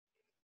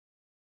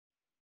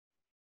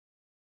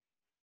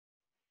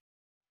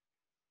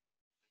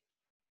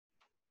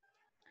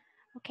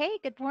Okay,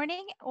 good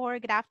morning or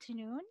good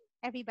afternoon,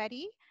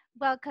 everybody.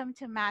 Welcome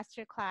to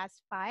Masterclass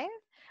 5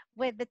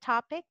 with the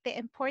topic The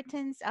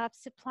Importance of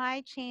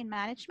Supply Chain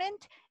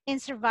Management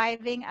in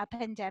Surviving a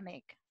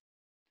Pandemic.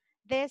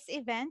 This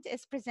event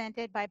is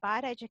presented by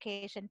BADA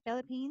Education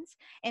Philippines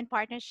in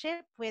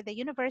partnership with the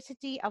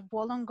University of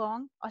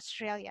Wollongong,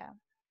 Australia.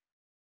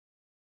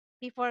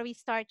 Before we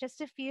start,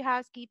 just a few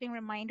housekeeping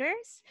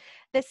reminders.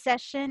 This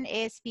session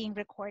is being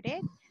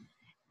recorded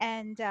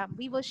and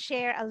we will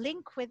share a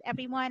link with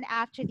everyone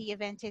after the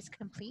event is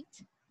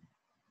complete.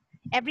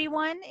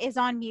 Everyone is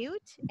on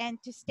mute,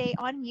 and to stay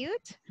on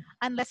mute,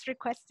 unless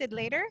requested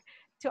later,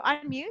 to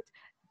unmute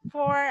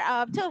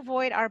to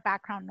avoid our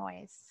background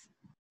noise.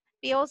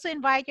 We also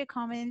invite your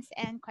comments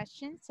and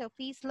questions, so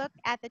please look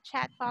at the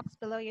chat box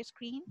below your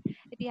screen.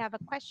 If you have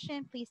a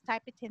question, please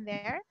type it in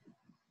there.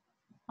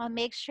 I'll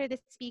make sure the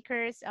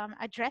speakers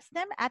address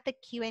them at the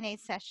Q&A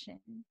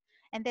session.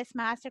 And this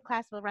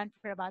masterclass will run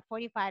for about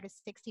 45 to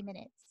 60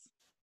 minutes.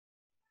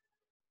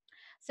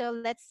 So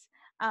let's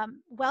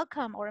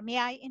welcome, or may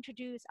I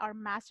introduce our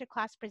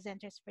masterclass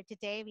presenters for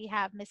today. We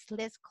have Ms.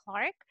 Liz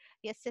Clark,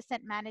 the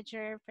Assistant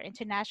Manager for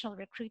International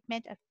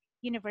Recruitment of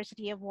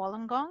University of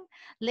Wollongong.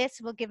 Liz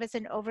will give us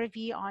an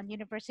overview on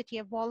University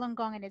of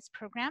Wollongong and its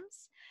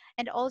programs.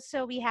 And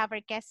also we have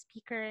our guest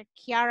speaker,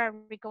 Chiara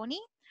Rigoni,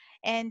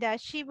 and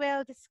she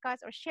will discuss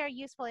or share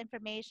useful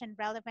information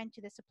relevant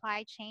to the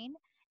supply chain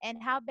and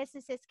how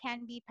businesses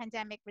can be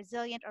pandemic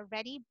resilient or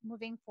ready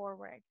moving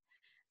forward.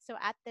 So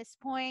at this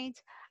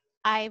point,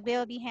 I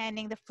will be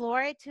handing the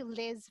floor to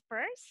Liz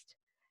first.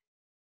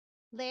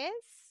 Liz,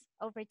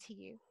 over to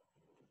you.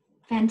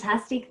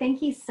 Fantastic.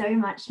 Thank you so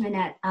much,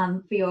 Manette,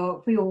 for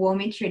your warm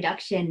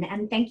introduction.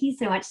 And thank you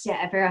so much to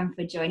everyone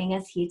for joining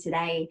us here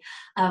today.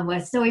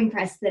 We're so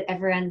impressed that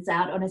everyone's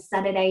out on a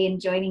Saturday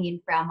and joining in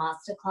for our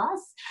masterclass.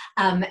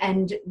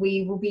 And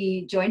we will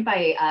be joined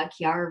by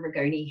Chiara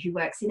Rigoni, who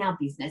works in our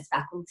business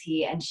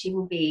faculty. And she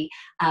will be,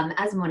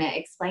 as Manette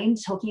explained,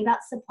 talking about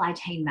supply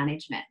chain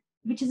management,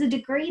 which is a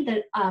degree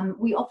that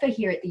we offer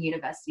here at the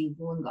University of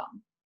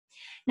Wollongong.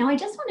 Now, I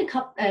just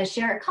want to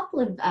share a couple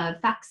of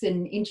facts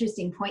and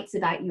interesting points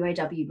about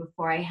UOW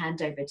before I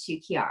hand over to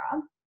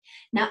Chiara.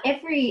 Now,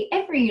 every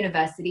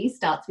university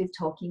starts with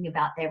talking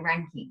about their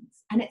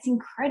rankings, and it's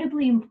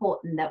incredibly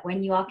important that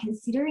when you are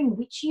considering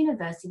which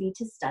university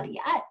to study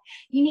at,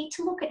 you need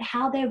to look at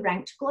how they're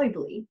ranked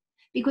globally,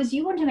 because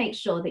you want to make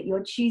sure that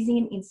you're choosing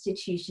an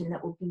institution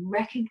that will be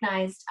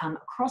recognized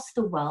across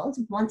the world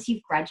once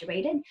you've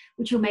graduated,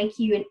 which will make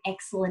you an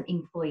excellent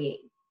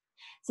employee.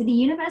 So the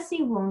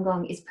University of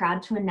Wollongong is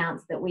proud to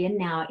announce that we are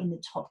now in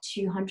the top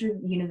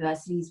 200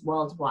 universities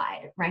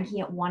worldwide,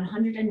 ranking at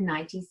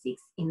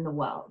 196 in the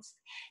world.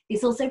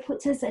 This also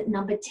puts us at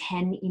number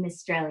 10 in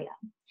Australia.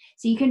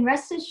 So you can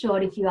rest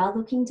assured, if you are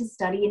looking to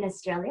study in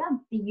Australia,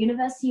 the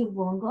University of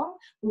Wollongong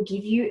will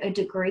give you a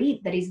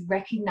degree that is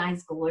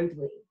recognized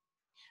globally.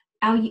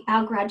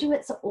 Our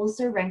graduates are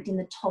also ranked in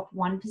the top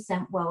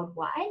 1%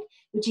 worldwide,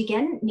 which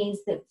again means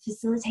that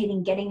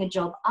facilitating getting a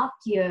job after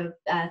you've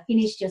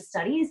finished your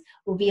studies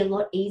will be a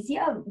lot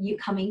easier, you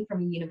coming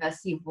from a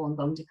University of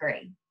Wollongong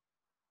degree.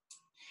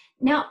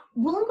 Now,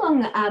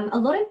 Wollongong, a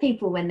lot of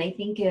people, when they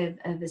think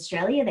of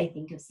Australia, they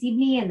think of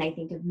Sydney and they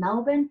think of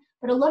Melbourne,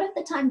 but a lot of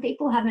the time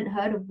people haven't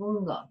heard of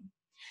Wollongong.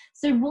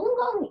 So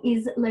Wollongong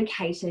is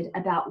located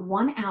about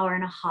 1 hour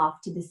and a half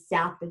to the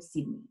south of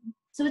Sydney.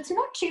 So it's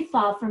not too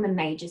far from a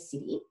major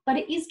city, but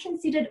it is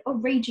considered a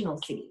regional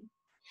city.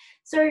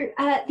 So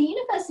the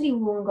University of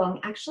Wollongong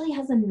actually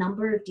has a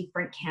number of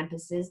different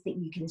campuses that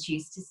you can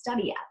choose to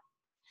study at.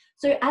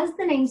 So as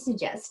the name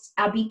suggests,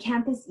 our big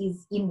campus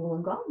is in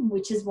Wollongong,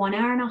 which is 1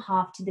 hour and a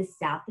half to the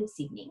south of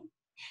Sydney.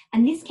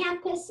 And this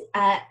campus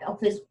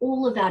offers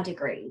all of our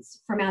degrees,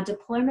 from our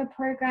diploma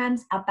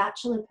programs, our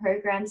bachelor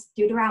programs,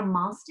 through to our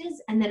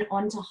masters, and then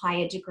on to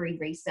higher degree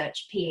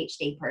research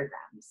PhD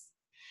programs.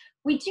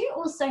 We do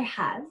also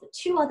have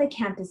 2 other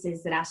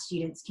campuses that our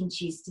students can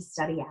choose to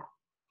study at.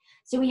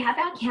 So we have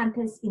our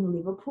campus in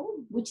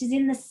Liverpool, which is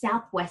in the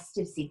southwest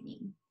of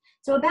Sydney.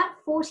 So about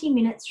 40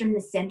 minutes from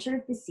the centre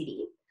of the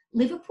city.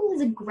 Liverpool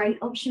is a great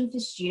option for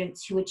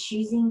students who are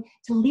choosing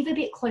to live a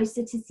bit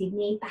closer to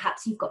Sydney.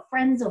 Perhaps you've got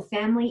friends or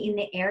family in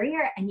the area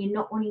and you're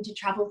not wanting to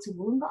travel to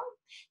Wollongong.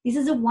 This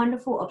is a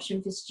wonderful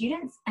option for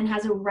students and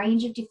has a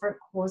range of different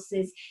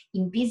courses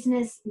in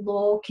business,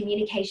 law,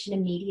 communication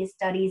and media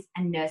studies,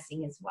 and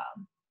nursing as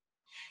well.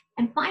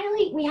 And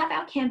finally, we have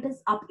our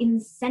campus up in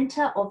the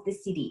centre of the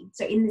city,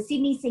 so in the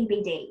Sydney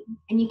CBD.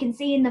 And you can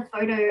see in the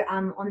photo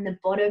on the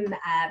bottom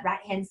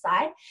right-hand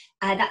side,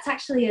 that's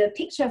actually a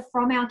picture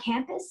from our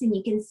campus, and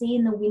you can see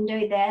in the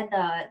window there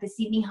the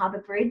Sydney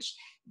Harbour Bridge.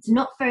 It's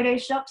not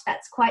photoshopped,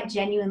 that's quite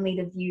genuinely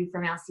the view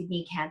from our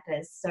Sydney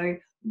campus, so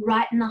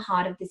right in the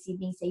heart of the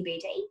Sydney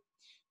CBD.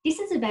 This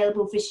is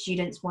available for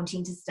students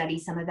wanting to study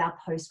some of our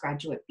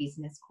postgraduate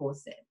business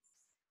courses.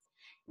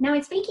 Now,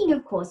 in speaking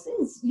of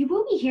courses, you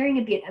will be hearing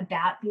a bit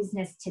about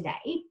business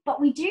today, but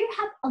we do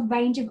have a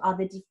range of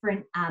other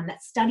different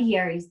study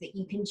areas that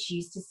you can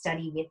choose to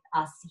study with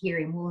us here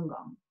in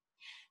Wollongong.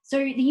 So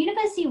the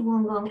University of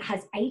Wollongong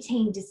has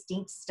 18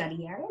 distinct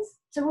study areas.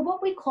 So we're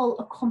what we call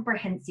a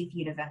comprehensive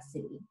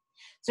university.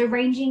 So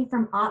ranging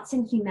from arts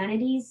and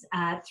humanities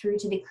through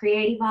to the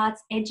creative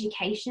arts,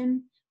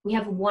 education. We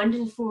have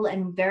wonderful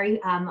and very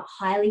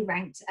highly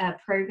ranked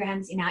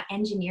programs in our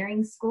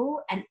engineering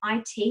school, and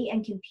IT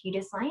and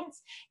computer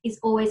science is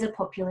always a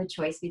popular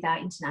choice with our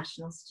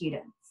international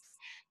students.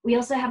 We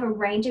also have a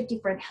range of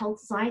different health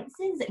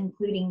sciences,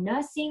 including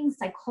nursing,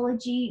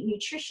 psychology,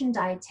 nutrition,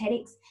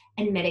 dietetics,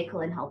 and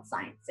medical and health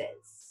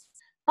sciences.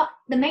 But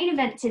the main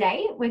event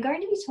today, we're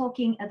going to be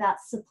talking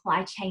about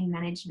supply chain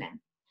management.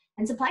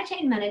 And supply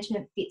chain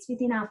management fits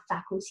within our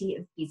Faculty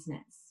of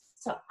Business.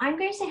 So I'm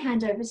going to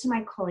hand over to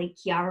my colleague,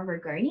 Chiara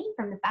Ragoni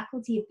from the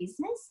Faculty of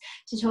Business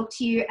to talk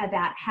to you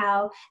about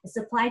how a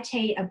supply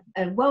chain,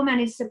 a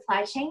well-managed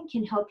supply chain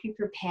can help you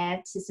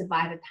prepare to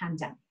survive a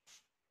pandemic.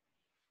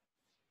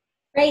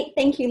 Great,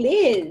 thank you,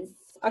 Liz.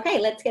 Okay,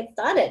 let's get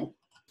started.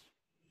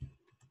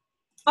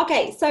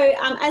 Okay, so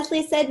as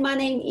Liz said, my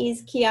name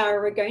is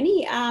Chiara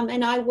Ragoni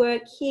and I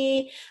work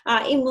here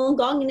in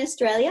Wollongong in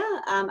Australia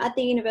at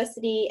the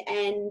university,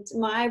 and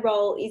my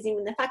role is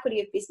in the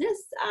Faculty of Business,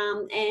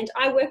 and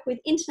I work with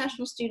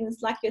international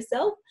students like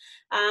yourself,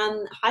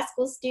 high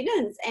school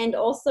students, and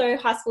also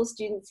high school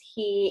students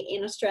here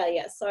in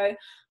Australia. So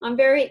I'm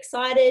very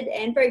excited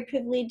and very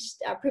privileged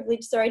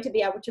to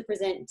be able to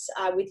present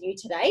with you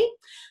today.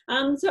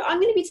 So I'm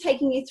going to be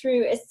taking you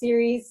through a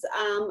series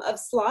of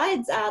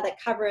slides that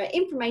cover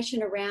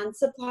information around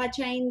supply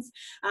chains,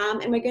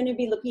 and we're going to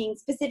be looking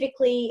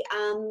specifically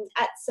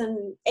at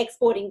some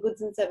exporting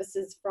goods and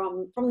services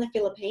from the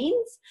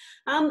Philippines.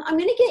 I'm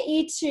going to get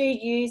you to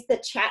use the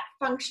chat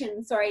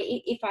function,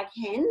 sorry, if I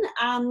can,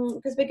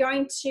 because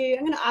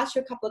I'm going to ask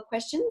you a couple of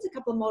questions, a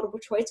couple of multiple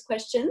choice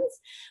questions,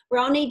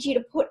 where I'll need you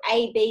to put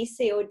A, B,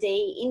 C, or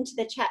D into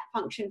the chat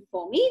function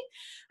for me,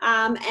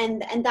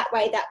 and that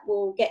way that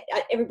will get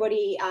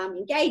everybody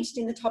engaged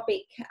in the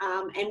topic,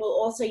 and we'll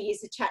also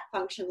use the chat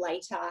function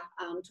later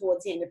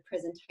towards the end of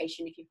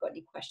presentation if you've got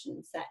any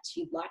questions that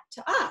you'd like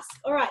to ask.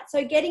 All right,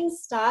 so getting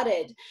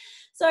started.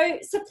 So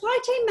supply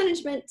chain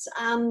management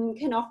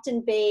can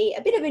often be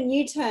a bit of a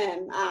new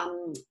term,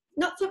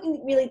 not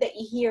something really that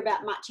you hear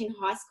about much in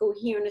high school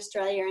here in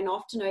Australia and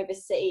often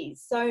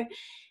overseas. So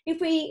if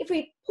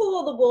we pull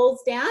all the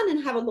walls down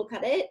and have a look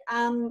at it,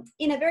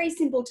 in a very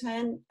simple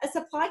term, a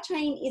supply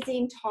chain is the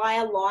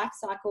entire life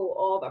cycle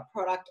of a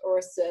product or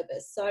a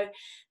service. So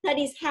that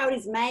is how it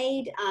is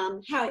made,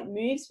 how it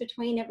moves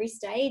between every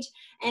stage,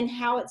 and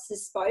how it's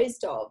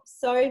disposed of.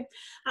 So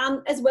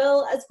as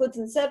well as goods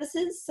and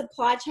services,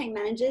 supply chain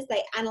managers,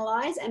 they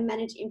analyze and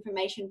manage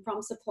information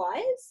from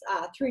suppliers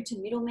through to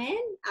middlemen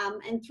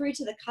and through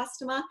to the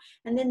customer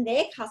and then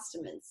their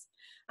customers.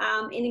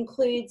 It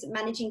includes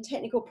managing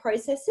technical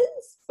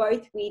processes,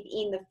 both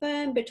within the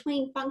firm,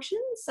 between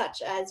functions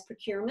such as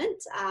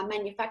procurement,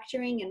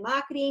 manufacturing and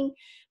marketing,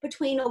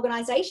 between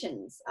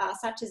organisations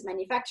such as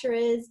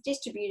manufacturers,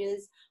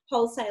 distributors,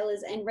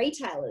 wholesalers and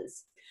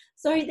retailers.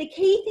 So the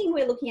key thing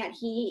we're looking at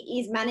here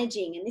is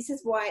managing, and this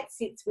is why it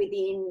sits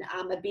within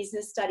a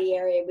business study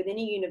area within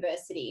a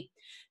university,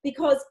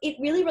 because it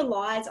really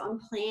relies on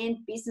planned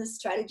business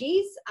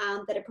strategies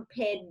that are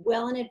prepared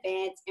well in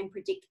advance and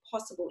predict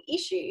possible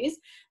issues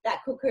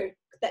that could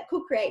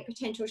create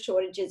potential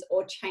shortages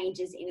or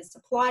changes in a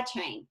supply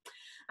chain.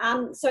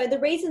 So the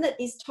reason that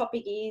this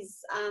topic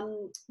is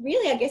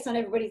really, I guess, on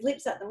everybody's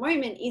lips at the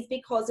moment is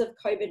because of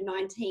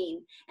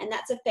COVID-19, and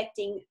that's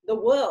affecting the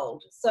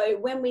world. So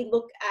when we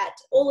look at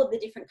all of the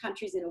different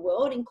countries in the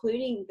world,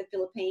 including the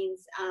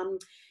Philippines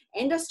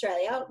and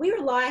Australia, we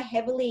rely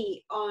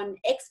heavily on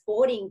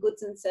exporting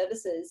goods and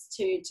services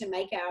to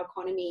make our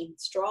economy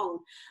strong.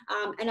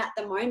 And at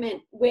the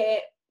moment,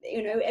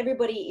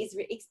 everybody is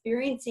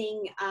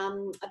experiencing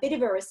a bit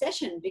of a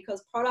recession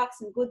because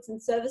products and goods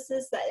and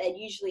services that they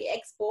usually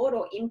export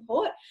or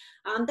import,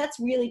 that's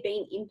really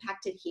been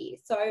impacted here.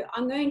 So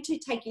I'm going to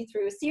take you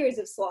through a series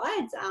of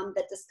slides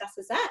that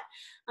discusses that.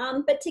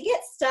 But to get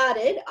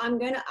started, I'm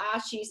going to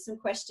ask you some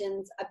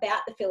questions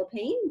about the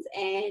Philippines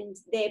and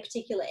their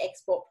particular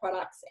export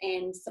products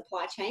and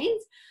supply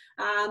chains,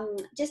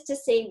 just to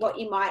see what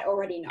you might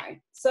already know.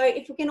 So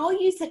if we can all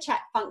use the chat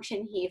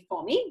function here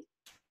for me.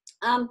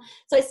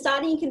 So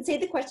starting, you can see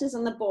the questions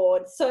on the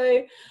board.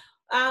 So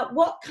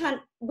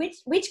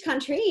which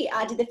country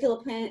did the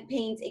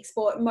Philippines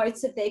export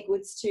most of their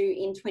goods to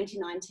in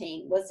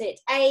 2019? Was it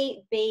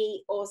A,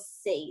 B, or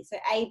C? So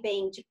A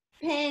being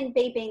Japan,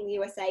 B being the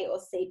USA, or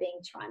C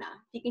being China.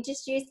 You can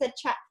just use the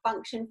chat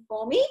function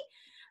for me,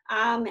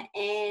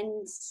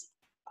 and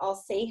I'll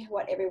see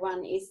what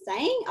everyone is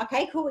saying.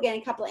 Okay, cool. We're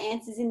getting a couple of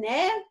answers in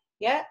there.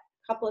 Yeah,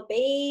 a couple of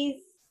Bs.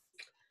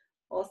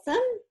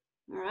 Awesome.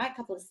 All right, a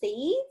couple of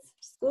C's,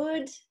 which is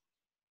good.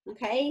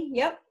 Okay,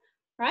 yep.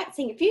 All right,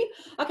 seeing a few.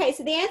 Okay,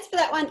 so the answer for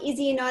that one is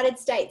the United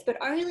States, but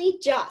only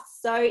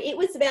just. So it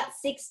was about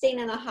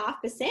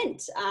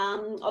 16.5%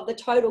 of the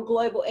total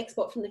global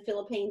export from the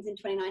Philippines in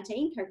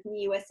 2019 came from the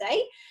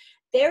USA.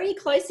 very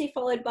closely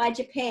followed by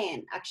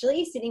Japan,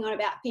 actually sitting on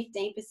about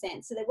 15%.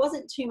 So there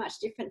wasn't too much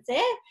difference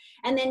there.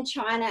 And then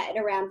China at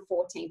around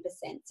 14%.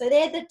 So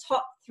they're the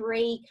top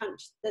three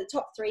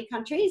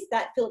countries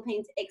that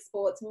Philippines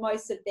exports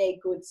most of their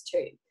goods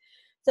to.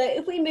 So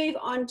if we move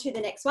on to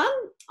the next one,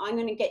 I'm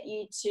going to get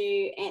you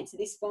to answer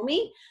this for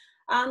me.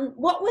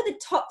 What were the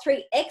top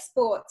 3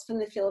 exports from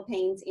the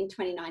Philippines in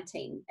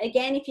 2019?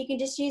 Again, if you can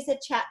just use the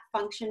chat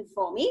function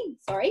for me,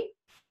 sorry.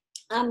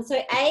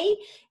 So A,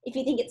 if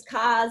you think it's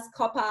cars,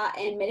 copper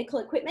and medical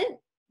equipment.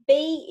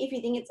 B, if you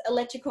think it's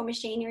electrical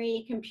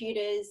machinery,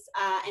 computers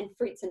and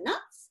fruits and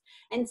nuts.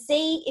 And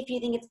C, if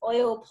you think it's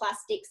oil,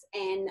 plastics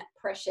and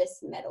precious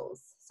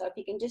metals. So if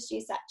you can just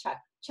use that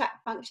chat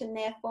function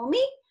there for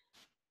me.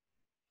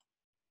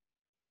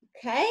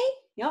 Okay,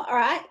 yeah, all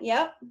right,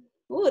 yep.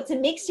 Oh, it's a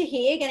mixture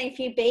here, getting a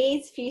few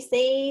B's, a few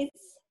C's,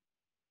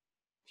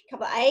 a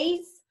couple of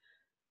A's.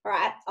 All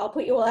right, I'll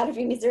put you all out of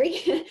your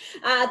misery.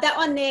 That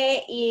one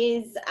there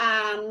is,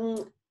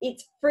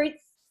 it's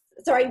fruits,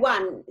 sorry,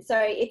 1. So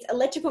it's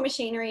electrical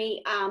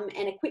machinery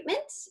and equipment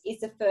is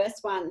the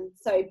first one.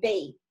 So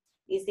B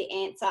is the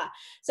answer.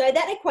 So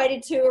that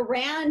equated to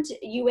around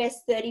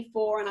US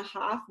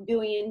 $34.5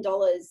 billion.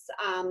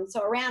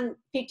 So around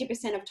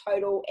 50% of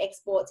total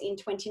exports in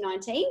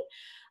 2019.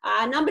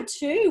 Number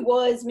 2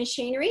 was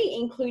machinery,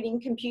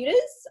 including computers,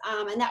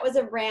 and that was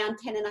around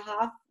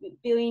 $10.5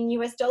 billion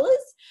US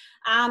dollars.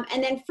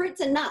 And then fruits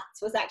and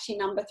nuts was actually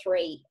number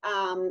 3,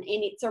 and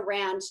it's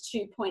around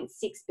 2.6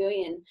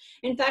 billion.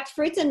 In fact,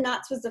 fruits and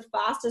nuts was the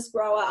fastest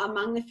grower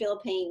among the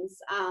Philippines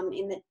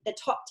in the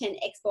top 10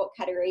 export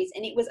categories,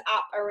 and it was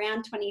up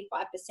around 25%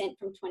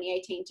 from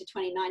 2018 to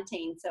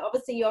 2019. So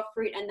obviously your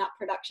fruit and nut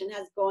production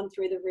has gone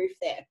through the roof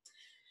there.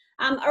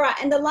 All right,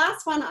 and the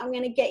last one I'm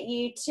going to get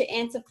you to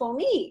answer for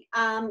me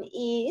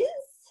is,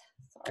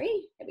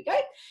 sorry, there we go,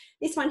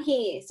 this one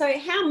here. So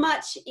how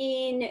much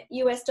in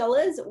US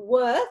dollars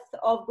worth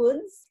of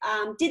goods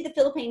did the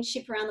Philippines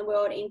ship around the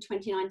world in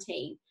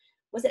 2019?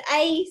 Was it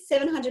A,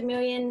 700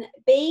 million,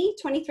 B,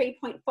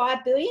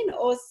 23.5 billion,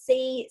 or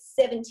C,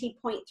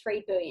 70.3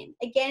 billion?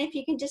 Again, if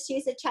you can just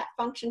use the chat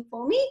function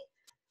for me,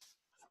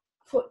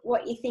 put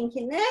what you think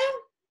in there,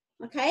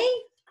 okay?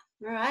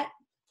 All right.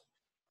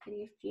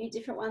 A few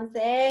different ones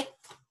there.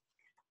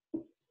 A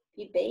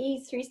few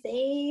B's, 3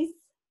 C's.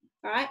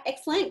 All right,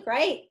 excellent,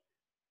 great.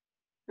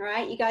 All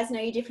right, you guys know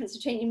your difference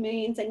between your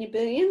millions and your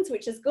billions,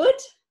 which is good.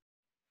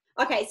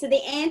 Okay, so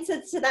the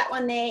answer to that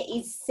one there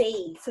is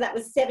C. So that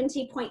was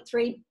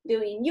 70.3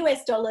 billion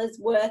US dollars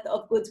worth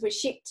of goods were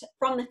shipped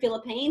from the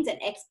Philippines and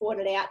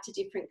exported out to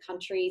different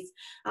countries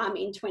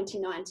in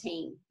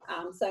 2019.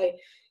 So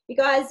you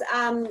guys,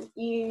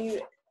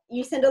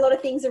 you send a lot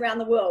of things around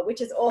the world,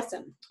 which is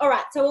awesome. All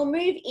right, so we'll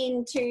move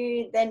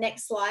into the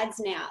next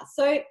slides now.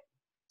 So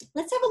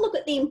let's have a look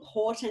at the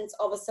importance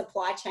of a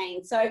supply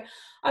chain. So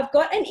I've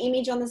got an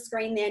image on the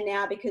screen there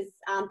now because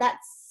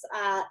that's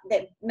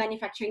they're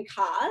manufacturing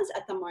cars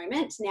at the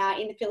moment. Now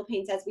in the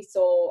Philippines, as we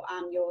saw,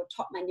 your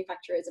top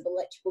manufacturers of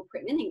electrical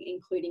equipment,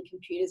 including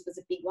computers, was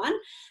a big one.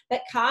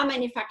 But car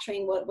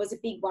manufacturing was a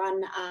big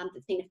one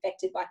that's been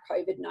affected by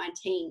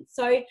COVID-19.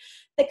 So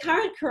the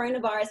current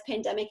coronavirus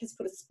pandemic has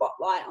put a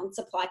spotlight on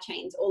supply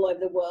chains all over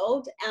the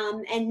world.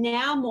 And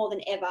now more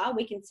than ever,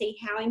 we can see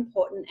how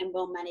important and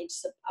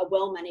a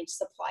well-managed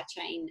supply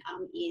chain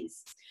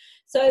is.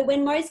 So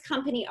when most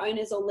company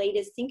owners or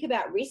leaders think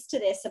about risk to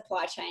their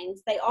supply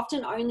chains, they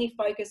often only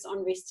focus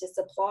on risk to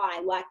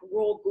supply, like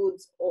raw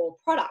goods or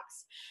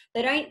products.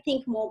 They don't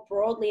think more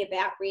broadly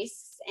about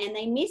risks, and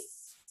they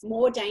miss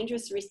more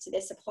dangerous risks to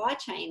their supply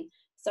chain.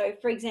 So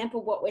for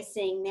example, what we're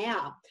seeing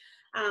now.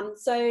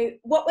 So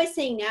what we're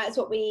seeing now is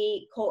what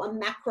we call a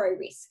macro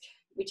risk,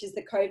 which is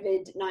the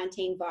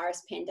COVID-19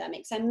 virus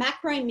pandemic. So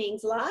macro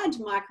means large,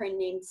 micro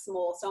means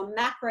small. So a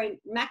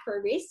macro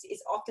risk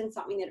is often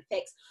something that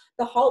affects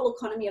the whole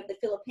economy of the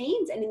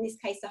Philippines, and in this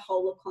case, the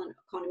whole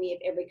economy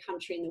of every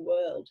country in the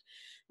world.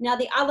 Now,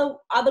 the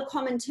other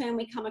common term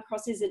we come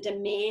across is a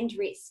demand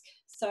risk.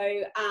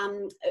 So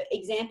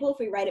example, if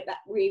we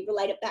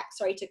relate it back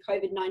to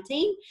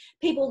COVID-19,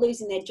 people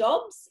losing their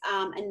jobs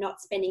and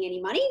not spending any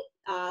money.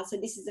 So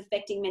this is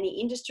affecting many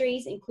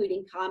industries,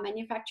 including car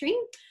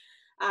manufacturing.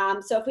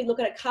 So if we look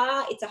at a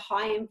car, it's a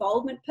high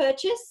involvement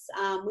purchase.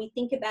 We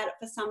think about it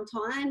for some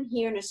time.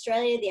 Here in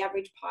Australia, the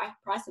average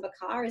price of a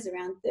car is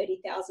around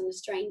 30,000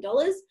 Australian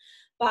dollars.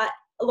 But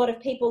a lot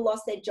of people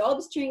lost their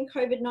jobs during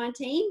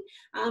COVID-19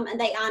 and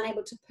they aren't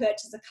able to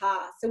purchase a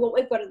car. So what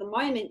we've got at the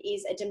moment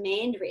is a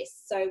demand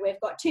risk. So we've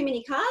got too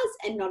many cars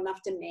and not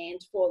enough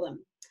demand for them.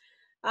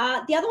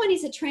 The other one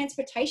is a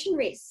transportation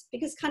risk,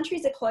 because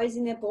countries are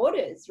closing their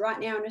borders. Right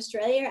now in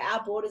Australia,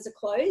 our borders are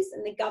closed,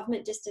 and the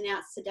government just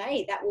announced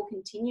today that will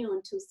continue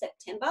until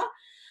September.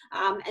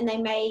 And they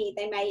may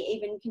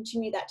even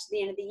continue that to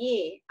the end of the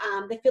year.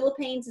 The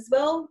Philippines as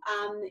well,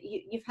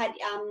 you've had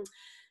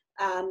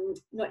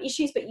not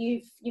issues, but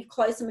you've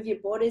closed some of your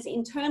borders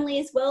internally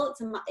as well.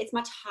 It's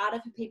much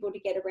harder for people to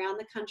get around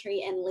the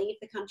country and leave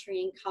the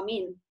country and come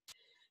in.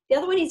 The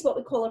other one is what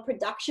we call a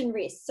production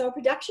risk. So a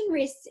production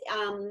risk,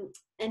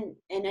 and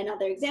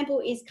another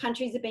example is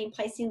countries have been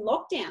placed in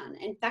lockdown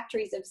and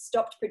factories have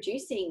stopped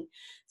producing.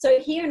 So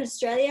here in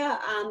Australia,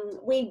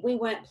 we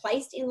weren't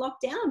placed in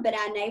lockdown, but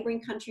our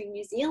neighbouring country,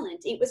 New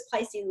Zealand, it was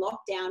placed in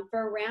lockdown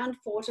for around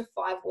 4 to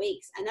 5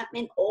 weeks, and that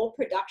meant all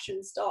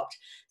production stopped.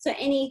 So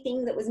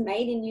anything that was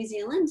made in New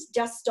Zealand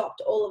just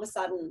stopped all of a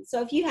sudden.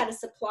 So if you had a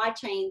supply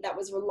chain that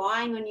was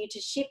relying on you to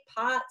ship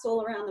parts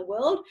all around the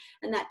world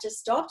and that just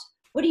stopped,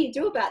 what do you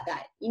do about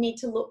that? You need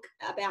to look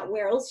about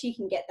where else you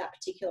can get that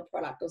particular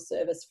product or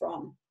service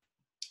from.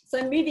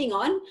 So moving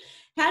on,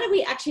 how do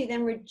we actually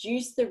then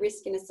reduce the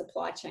risk in a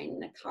supply chain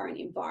in a current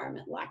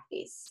environment like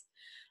this?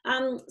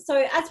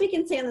 So as we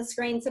can see on the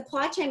screen,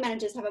 supply chain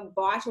managers have a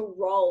vital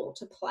role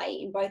to play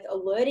in both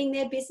alerting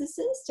their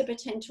businesses to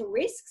potential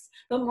risks,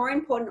 but more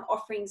important,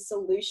 offering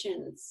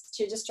solutions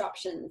to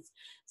disruptions.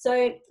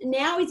 So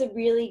now is a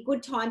really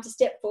good time to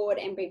step forward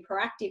and be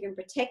proactive in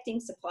protecting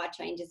supply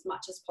chains as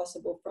much as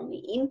possible from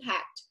the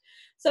impact.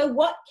 So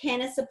what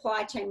can a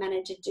supply chain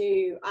manager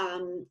do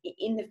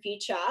in the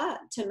future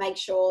to make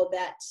sure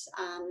that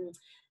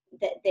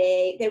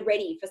they're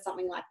ready for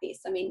something like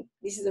this? I mean,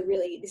 this is a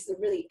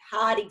really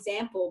hard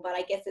example, but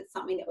I guess it's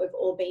something that we've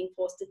all been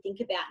forced to think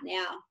about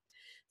now.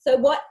 So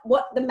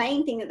what the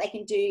main thing that they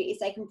can do is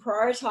they can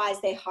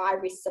prioritize their high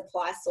risk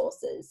supply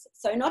sources.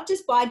 So not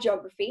just by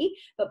geography,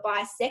 but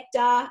by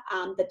sector,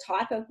 the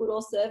type of good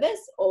or service,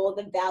 or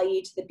the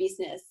value to the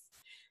business.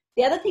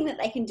 The other thing that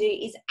they can do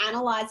is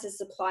analyze the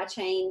supply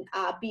chain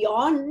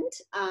beyond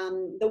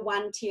the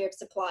one tier of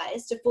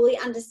suppliers to fully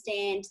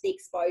understand the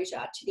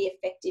exposure to the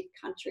affected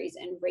countries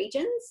and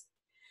regions.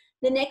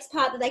 The next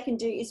part that they can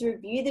do is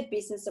review the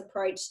business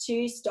approach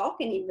to stock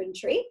and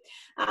inventory,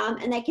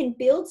 and they can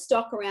build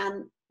stock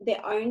around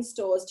their own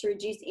stores to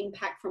reduce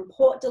impact from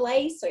port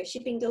delays, so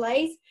shipping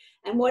delays,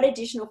 and what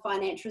additional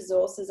financial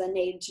resources are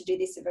needed to do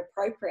this if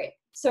appropriate.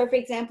 So for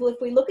example, if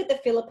we look at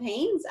the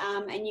Philippines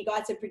and you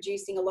guys are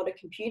producing a lot of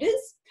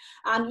computers,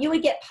 you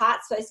would get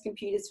parts for those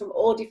computers from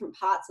all different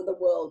parts of the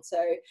world. So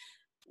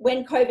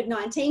when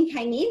COVID-19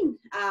 came in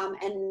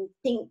and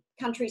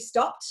countries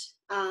stopped,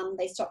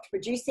 they stopped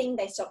producing,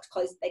 they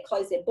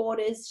closed their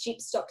borders,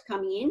 ships stopped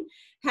coming in.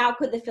 How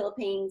could the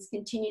Philippines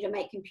continue to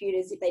make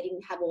computers if they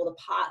didn't have all the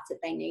parts that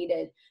they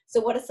needed? So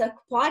what a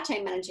supply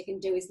chain manager can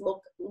do is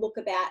look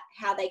about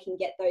how they can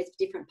get those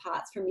different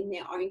parts from in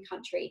their own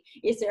country.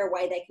 Is there a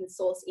way they can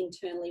source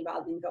internally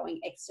rather than going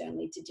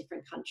externally to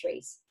different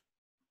countries?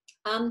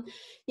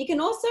 You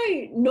can also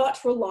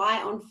not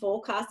rely on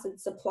forecasted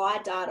supply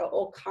data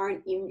or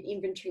current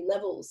inventory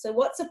levels. So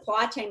what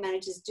supply chain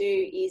managers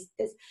do is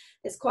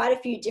there's quite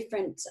a few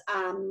different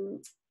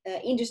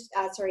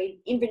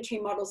inventory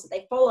models that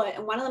they follow,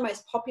 and one of the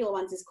most popular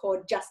ones is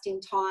called just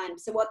in time.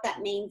 So what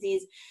that means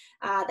is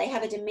they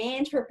have a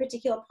demand for a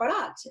particular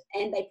product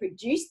and they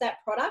produce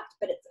that product,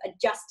 but it's a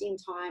just in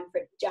time for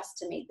it just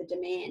to meet the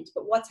demand.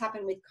 But what's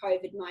happened with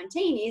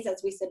COVID-19 is,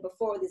 as we said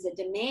before, there's a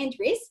demand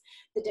risk.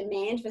 The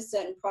demand for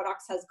certain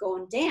products has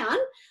gone down,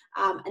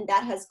 and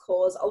that has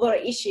caused a lot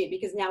of issue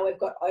because now we've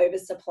got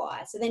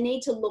oversupply. So they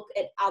need to look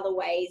at other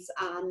ways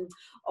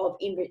of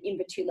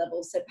inventory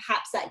levels. So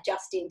perhaps that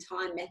just in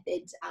time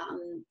method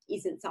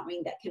isn't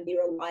something that can be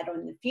relied on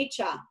in the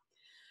future.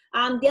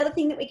 The other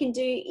thing that we can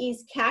do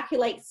is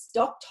calculate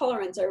stock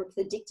tolerance over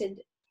a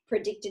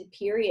predicted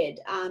period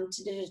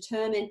to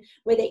determine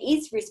where there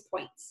is risk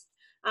points.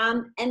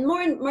 And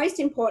most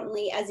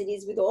importantly, as it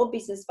is with all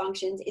business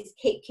functions, is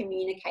keep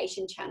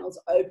communication channels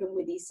open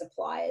with these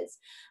suppliers.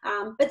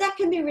 But that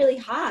can be really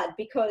hard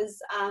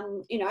because,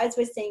 as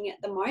we're seeing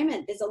at the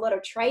moment, there's a lot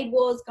of trade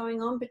wars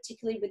going on,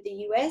 particularly with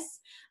the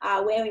US,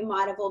 where we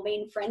might have all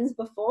been friends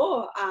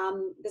before.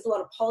 There's a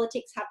lot of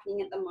politics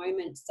happening at the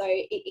moment. So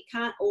it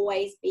can't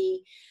always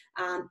be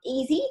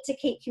easy to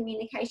keep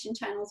communication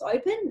channels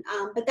open,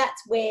 but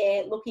that's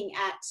where looking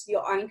at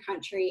your own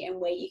country and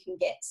where you can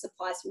get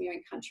supplies from your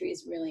own country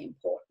is really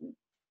important.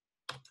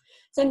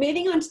 So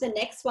moving on to the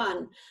next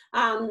one.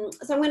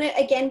 So I'm going to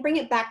again bring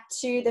it back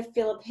to the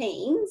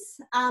Philippines.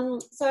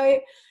 So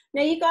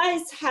now you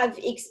guys have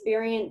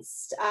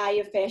experienced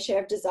your fair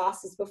share of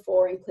disasters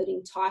before,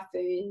 including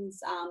typhoons,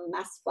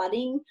 mass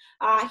flooding.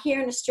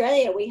 Here in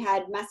Australia, we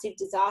had massive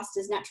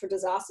disasters, natural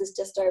disasters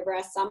just over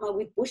our summer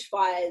with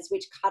bushfires,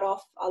 which cut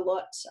off a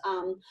lot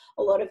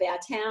of our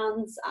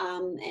towns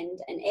and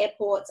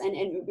airports, and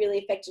it really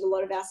affected a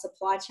lot of our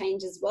supply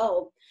chains as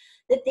well.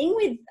 The thing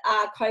with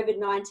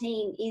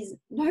COVID-19 is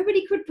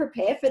nobody could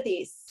prepare for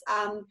this.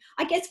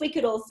 I guess we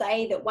could all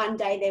say that one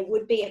day there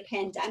would be a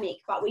pandemic,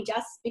 but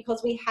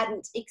because we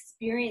hadn't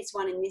experienced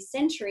one in this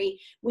century,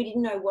 we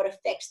didn't know what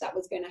effect that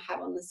was going to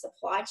have on the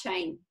supply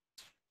chain.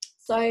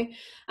 So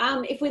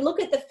if we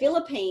look at the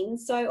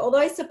Philippines, so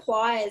although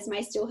suppliers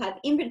may still have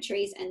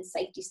inventories and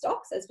safety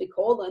stocks, as we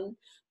call them,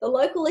 the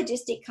local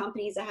logistic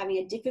companies are having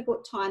a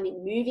difficult time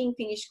in moving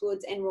finished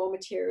goods and raw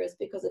materials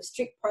because of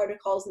strict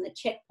protocols and the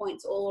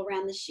checkpoints all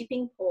around the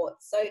shipping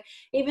ports. So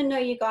even though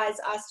you guys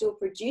are still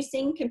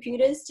producing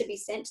computers to be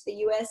sent to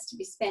the US, to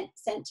be sent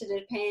to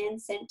Japan,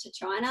 sent to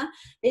China,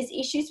 there's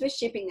issues with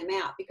shipping them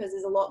out because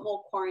there's a lot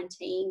more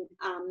quarantine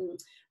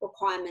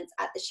requirements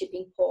at the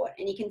shipping port.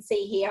 And you can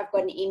see here, I've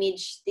got an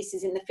image. This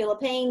is in the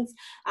Philippines,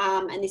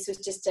 and this was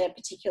just a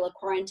particular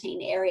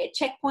quarantine area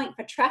checkpoint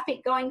for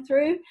traffic going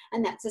through,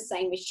 and that's the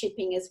same with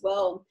shipping as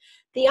well.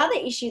 The other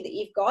issue that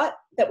you've got,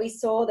 that we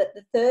saw, that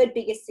the third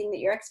biggest thing that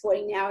you're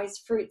exporting now is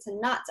fruits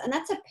and nuts, and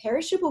that's a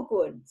perishable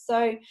good.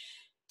 So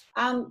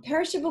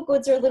perishable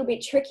goods are a little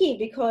bit tricky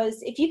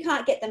because if you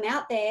can't get them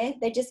out there,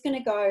 they're just going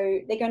to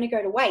go,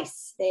 to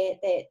waste. They're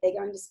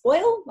going to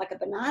spoil, like a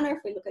banana if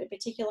we look at a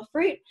particular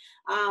fruit,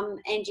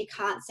 and you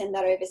can't send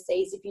that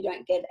overseas if you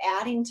don't get it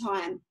out in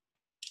time.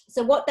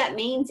 So what that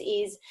means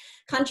is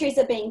countries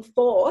are being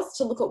forced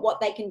to look at what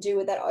they can do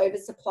with that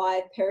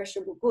oversupply of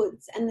perishable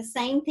goods. And the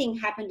same thing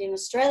happened in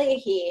Australia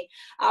here.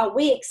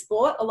 We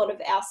export a lot of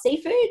our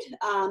seafood,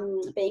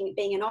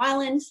 being an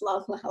island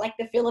like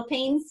the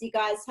Philippines. You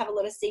guys have a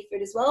lot of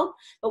seafood as well,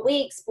 but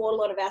we export a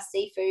lot of our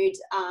seafood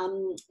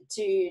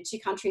to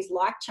countries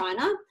like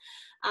China.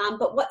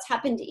 But what's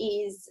happened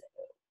is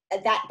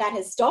that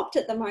has stopped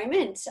at the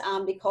moment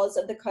because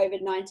of the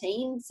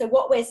COVID-19. So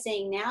what we're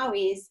seeing now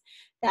is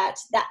that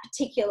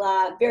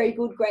particular very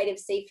good grade of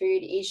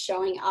seafood is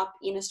showing up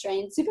in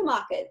Australian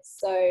supermarkets.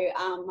 So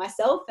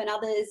myself and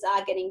others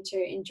are getting to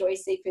enjoy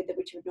seafood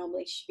which would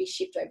normally be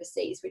shipped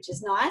overseas, which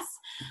is nice.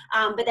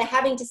 But they're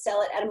having to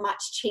sell it at a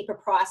much cheaper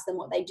price than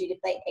what they did if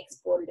they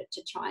exported it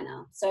to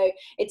China. So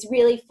it's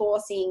really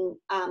forcing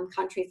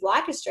countries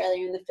like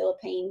Australia and the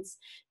Philippines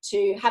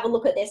to have a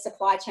look at their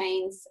supply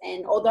chains.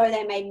 And although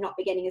they may not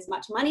be getting as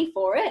much money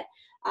for it,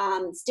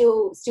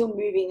 still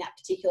moving that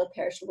particular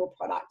perishable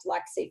product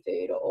like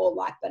seafood or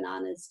like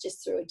bananas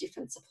just through a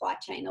different supply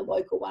chain, a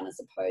local one as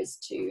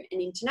opposed to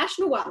an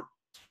international one.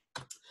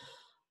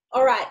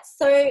 All right,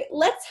 so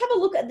let's have a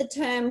look at the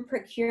term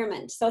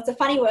procurement. So it's a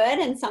funny word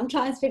and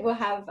sometimes people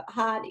have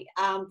hard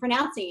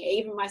pronouncing it,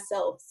 even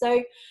myself.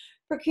 So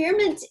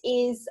procurement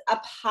is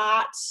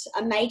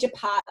a major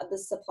part of the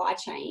supply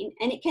chain,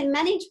 and it can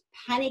manage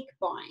panic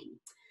buying.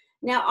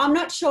 Now, I'm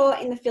not sure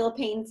in the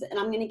Philippines, and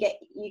I'm going to get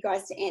you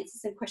guys to answer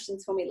some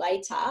questions for me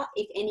later,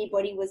 if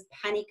anybody was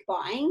panic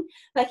buying.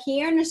 But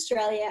here in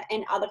Australia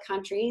and other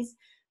countries,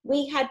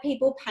 we had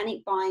people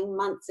panic buying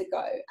months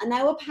ago, and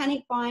they were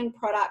panic buying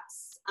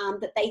products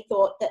that they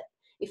thought that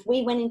if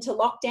we went into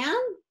lockdown,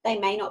 they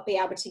may not be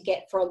able to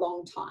get for a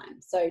long time.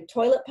 So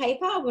toilet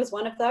paper was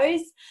one of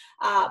those.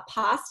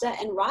 Pasta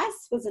and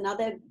rice was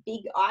another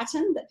big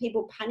item that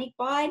people panic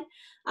buyed.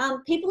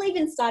 People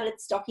even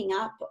started stocking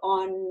up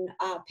on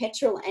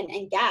petrol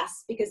and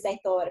gas because they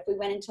thought if we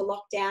went into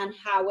lockdown,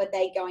 how were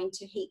they going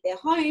to heat their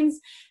homes?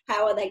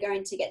 How are they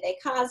going to get their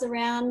cars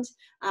around?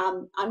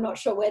 I'm not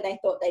sure where they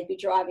thought they'd be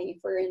driving if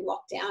we were in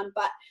lockdown,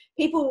 but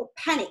people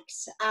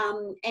panicked,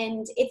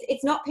 and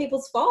it's not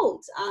people's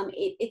fault.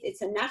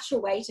 It's a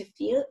natural way to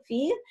feel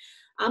fear.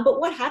 But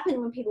what happened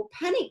when people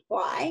panic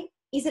buy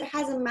is it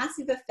has a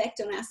massive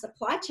effect on our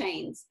supply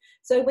chains.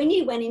 So when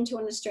you went into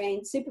an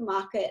Australian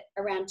supermarket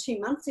around 2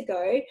 months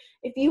ago,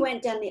 if you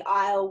went down the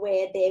aisle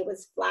where there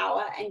was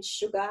flour and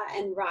sugar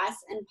and rice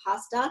and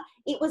pasta,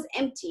 it was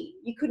empty.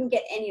 You couldn't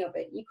get any of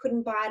it. You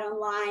couldn't buy it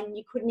online.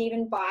 You couldn't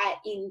even buy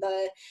it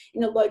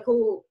in a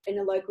local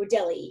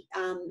deli,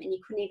 and you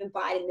couldn't even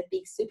buy it in the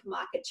big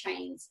supermarket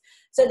chains.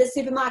 So the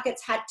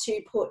supermarkets had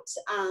to put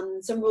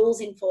some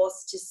rules in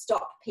force to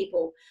stop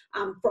people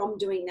from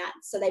doing that.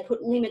 So they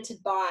put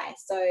limited buy.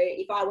 So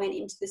if I went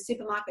into the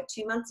supermarket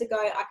 2 months ago,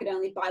 I could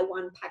only buy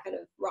 1 packet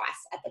of rice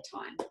at the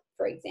time,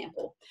 for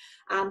example.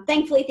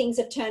 Thankfully, things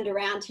have turned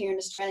around here in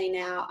Australia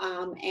now,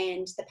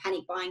 and the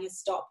panic buying has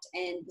stopped,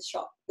 and the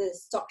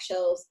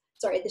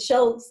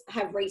shelves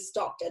have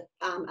restocked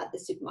at the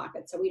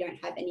supermarket, so we don't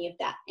have any of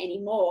that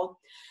anymore.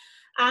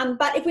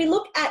 But if we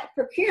look at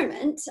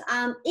procurement,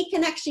 it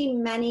can actually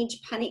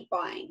manage panic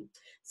buying.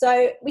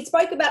 So we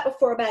spoke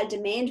before about a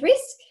demand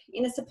risk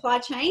in a supply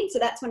chain. So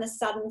that's when a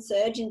sudden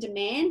surge in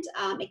demand,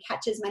 it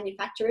catches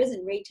manufacturers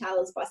and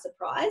retailers by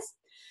surprise.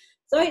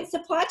 So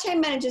supply chain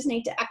managers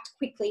need to act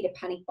quickly to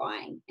panic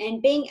buying,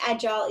 and being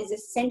agile is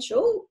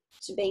essential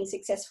to being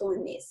successful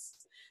in this.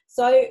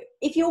 So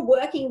if you're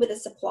working with a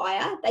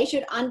supplier, they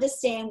should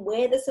understand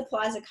where the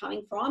suppliers are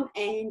coming from,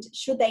 and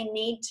they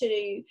need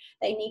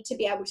to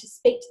be able to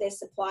speak to their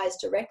suppliers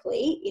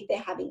directly if they're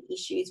having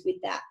issues with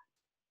that.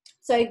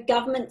 So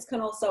governments can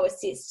also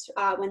assist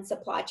when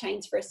supply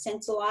chains for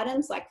essential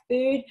items like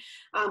food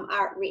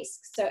are at risk.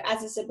 So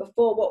as I said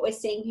before, what we're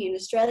seeing here in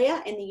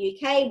Australia and the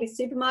UK with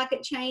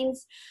supermarket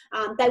chains,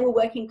 they were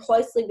working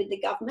closely with the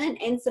government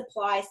and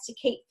suppliers to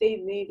keep food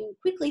moving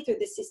quickly through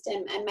the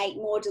system and make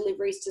more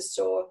deliveries to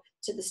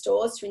the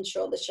stores to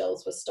ensure the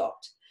shelves were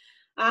stocked.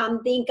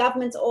 The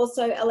government's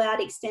also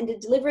allowed extended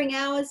delivering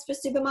hours for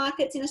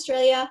supermarkets in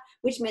Australia,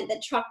 which meant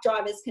that truck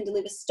drivers can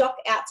deliver stock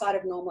outside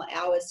of normal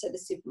hours so the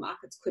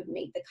supermarkets could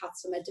meet the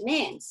customer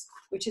demands,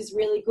 which is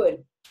really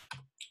good.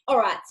 All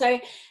right, so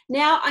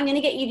now I'm going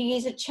to get you to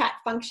use a chat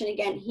function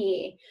again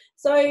here.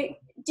 So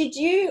did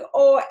you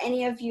or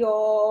any of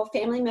your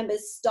family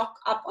members stock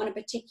up on a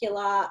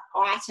particular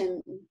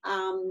item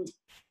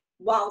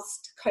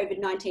whilst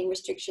COVID-19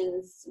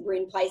 restrictions were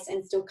in place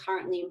and still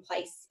currently in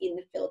place in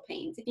the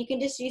Philippines? If you can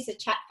just use the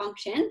chat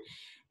function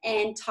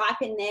and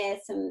type in there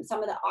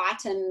some of the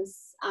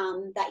items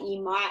that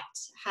you might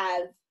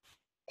have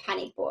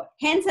panic bought.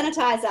 Hand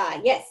sanitizer,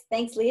 yes,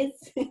 thanks Liz.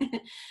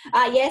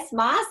 Yes,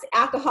 mask,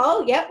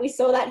 alcohol, yep, we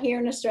saw that here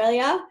in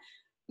Australia.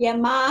 Yeah,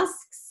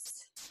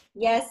 masks,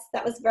 yes,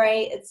 that was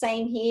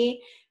same here.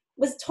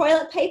 Was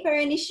toilet paper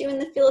an issue in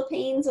the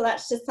Philippines, or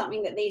that's just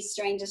something that these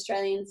strange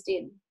Australians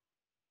did?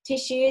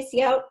 Tissues,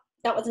 yep,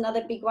 that was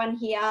another big one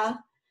here.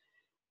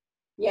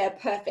 Yeah,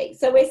 perfect.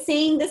 So we're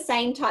seeing the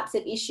same types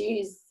of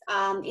issues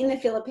in the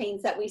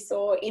Philippines that we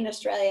saw in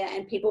Australia,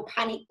 and people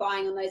panic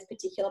buying on those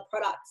particular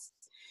products.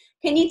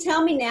 Can you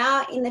tell me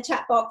now in the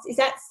chat box, is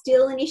that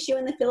still an issue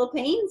in the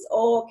Philippines,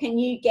 or can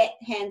you get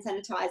hand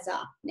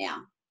sanitizer now?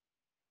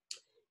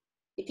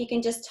 If you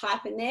can just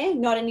type in there,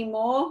 not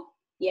anymore.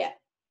 Yeah.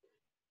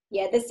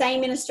 Yeah, the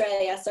same in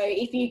Australia. So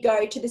if you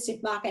go to the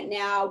supermarket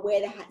now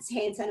where the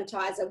hand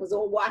sanitizer was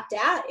all wiped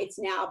out, it's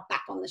now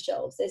back on the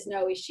shelves. There's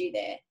no issue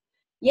there.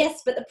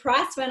 Yes, but the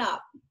price went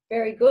up.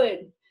 Very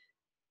good.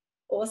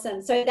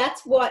 Awesome. So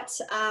that's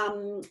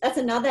that's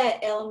another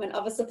element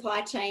of a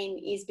supply chain,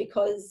 is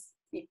because,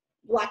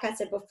 like I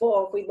said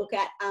before, if we look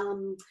at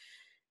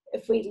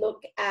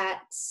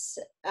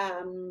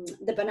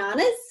the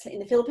bananas in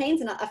the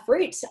Philippines, and a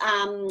fruit,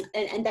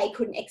 and they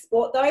couldn't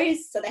export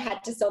those, so they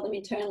had to sell them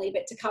internally,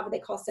 but to cover their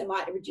costs, they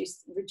might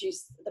reduce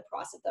the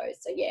price of those.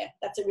 So yeah,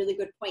 that's a really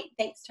good point.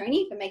 Thanks,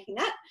 Tony, for making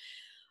that.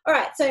 All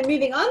right, so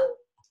moving on.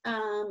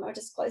 I'll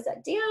just close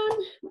that down.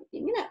 Might be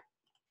a minute.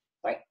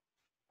 Sorry.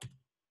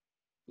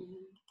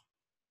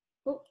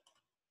 Oh,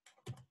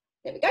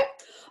 there we go.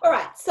 All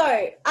right,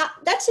 so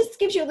that just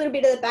gives you a little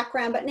bit of the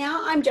background, but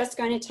now I'm just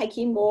going to take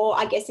you more,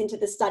 I guess, into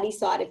the study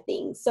side of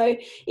things. So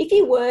if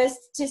you were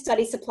to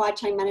study supply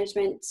chain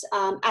management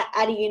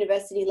at a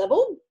university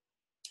level,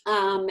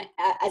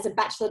 as a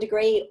bachelor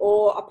degree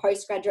or a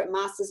postgraduate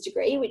master's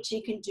degree, which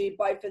you can do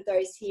both of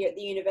those here at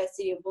the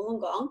University of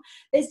Wollongong,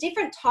 there's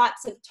different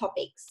types of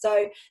topics.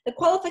 So the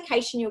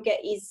qualification you'll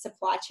get is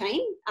supply chain,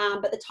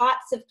 but the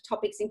types of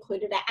topics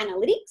included are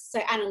analytics.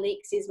 So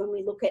analytics is when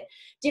we look at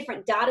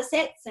different data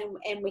sets,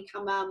 and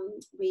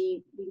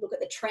we look at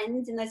the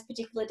trends in those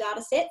particular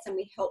data sets, and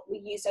we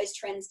use those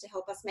trends to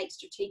help us make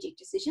strategic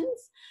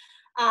decisions.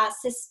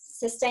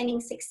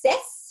 Sustaining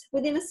success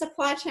within a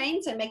supply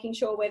chain, so making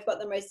sure we've got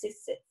the most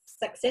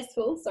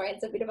successful, sorry,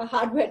 it's a bit of a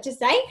hard word to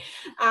say,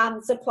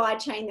 supply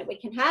chain that we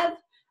can have.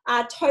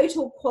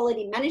 Total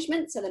quality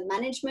management, so the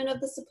management of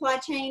the supply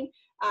chain.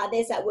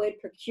 There's that word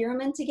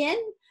procurement again.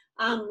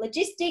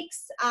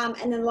 Logistics, and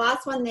then the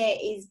last one there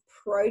is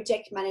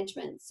project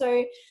management.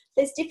 So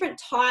there's different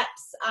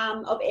types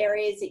of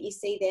areas that you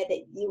see there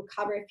that you'll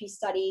cover if you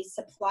study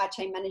supply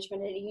chain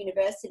management at a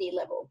university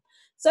level.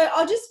 So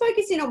I'll just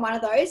focus in on one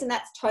of those, and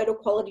that's total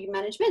quality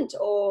management,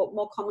 or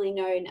more commonly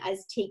known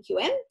as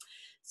TQM.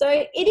 So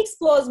it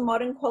explores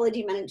modern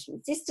quality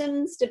management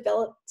systems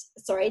deployed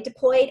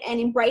and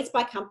embraced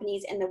by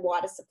companies and the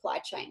wider supply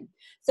chain.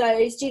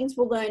 So students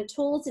will learn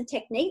tools and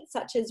techniques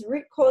such as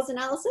root cause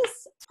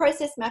analysis,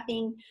 process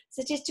mapping,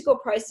 statistical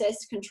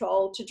process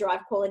control to drive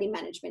quality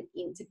management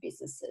into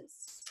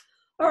businesses.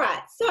 All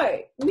right,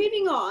 so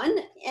moving on,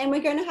 and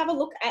we're going to have a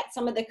look at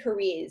some of the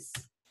careers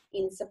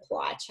in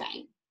supply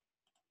chain.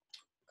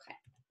 Okay,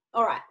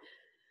 all right.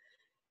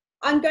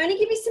 I'm going to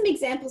give you some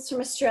examples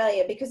from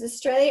Australia, because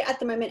Australia at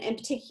the moment,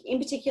 and in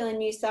particular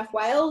New South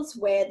Wales,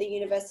 where the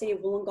University of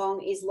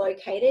Wollongong is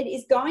located,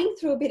 is going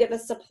through a bit of a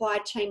supply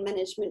chain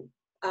management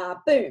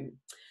boom.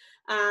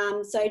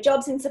 So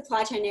jobs in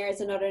supply chain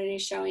areas are not only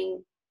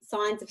showing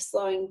signs of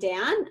slowing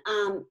down,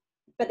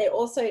 but they're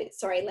also,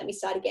 sorry, let me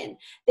start again.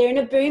 They're in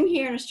a boom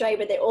here in Australia,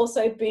 but they're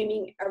also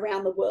booming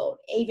around the world,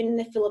 even in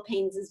the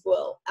Philippines as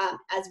well.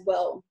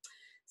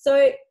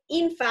 So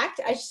in fact,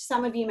 as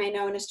some of you may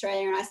know in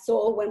Australia, and I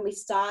saw when we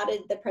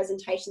started the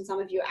presentation, some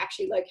of you are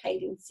actually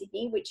located in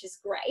Sydney, which is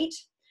great.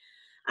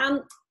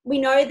 We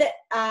know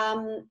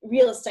that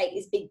real estate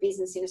is big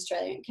business in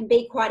Australia. It can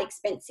be quite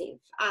expensive.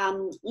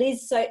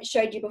 Liz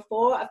showed you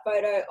before a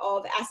photo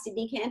of our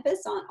Sydney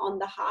campus on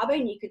the harbour,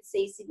 and you could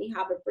see Sydney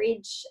Harbour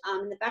Bridge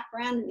in the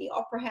background and the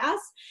Opera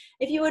House.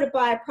 If you were to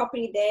buy a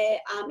property there,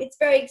 it's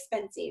very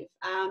expensive,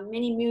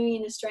 many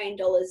million Australian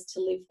dollars to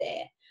live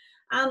there.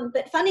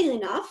 But funnily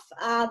enough,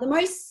 the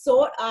most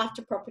sought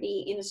after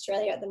property in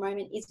Australia at the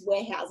moment is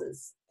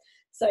warehouses.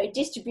 So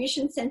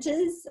distribution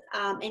centres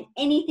and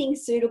anything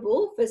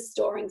suitable for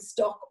storing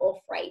stock or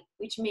freight,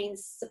 which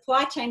means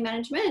supply chain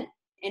management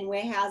and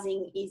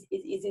warehousing is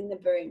in the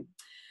boom.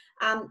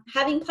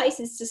 Having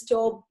places to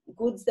store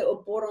goods that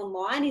were bought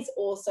online is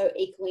also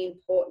equally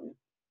important.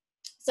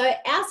 So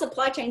our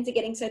supply chains are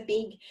getting so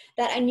big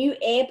that a new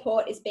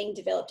airport is being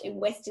developed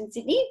in Western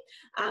Sydney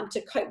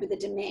to cope with the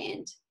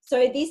demand.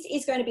 So this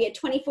is going to be a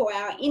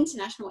 24-hour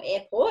international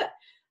airport,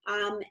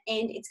 and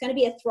it's going to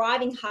be a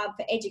thriving hub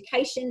for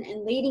education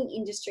and leading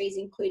industries,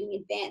 including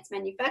advanced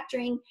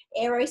manufacturing,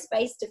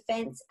 aerospace,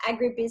 defence,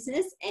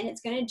 agribusiness, and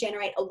it's going to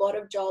generate a lot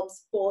of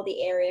jobs for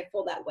the area,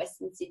 for that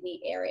Western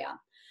Sydney area.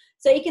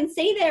 So you can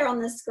see there on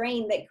the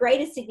screen that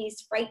Greater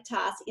Sydney's freight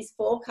task is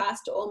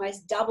forecast to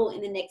almost double in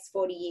the next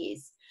 40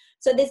 years.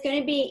 So there's going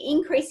to be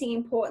increasing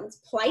importance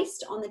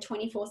placed on the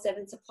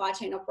 24/7 supply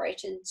chain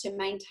operation to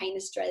maintain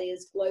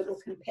Australia's global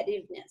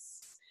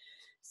competitiveness.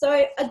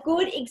 So a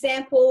good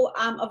example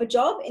of a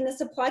job in the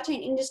supply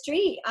chain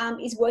industry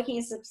is working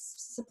as a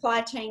supply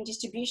chain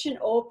distribution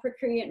or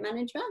procurement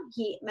management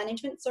here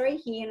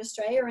in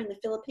Australia or in the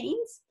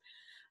Philippines.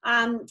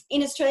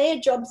 In Australia,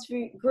 jobs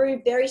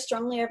grew very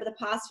strongly over the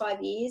past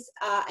 5 years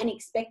and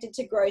expected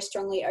to grow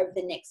strongly over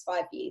the next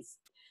 5 years.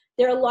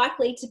 There are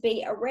likely to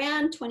be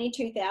around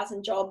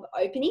 22,000 job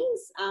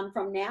openings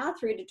from now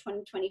through to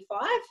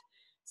 2025.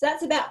 So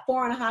that's about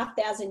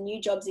 4,500 new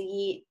jobs a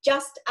year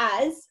just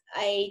as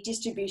a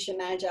distribution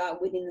manager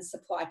within the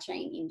supply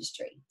chain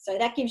industry. So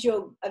that gives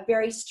you a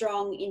very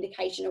strong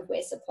indication of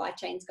where supply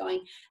chain's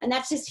going. And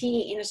that's just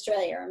here in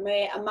Australia, and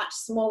we're a much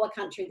smaller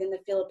country than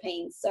the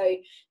Philippines. So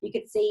you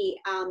could see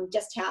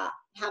just how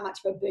much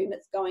of a boom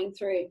it's going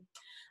through.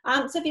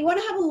 So if you want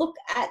to have a look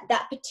at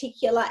that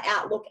particular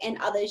outlook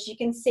and others, you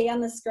can see on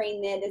the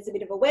screen there's a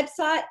bit of a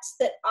website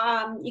that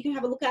you can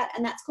have a look at,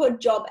 and that's called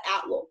Job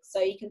Outlook. So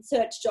you can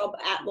search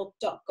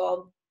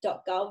joboutlook.gov.au.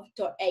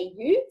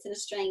 It's an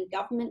Australian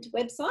government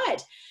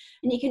website,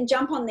 and you can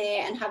jump on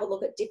there and have a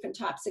look at different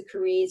types of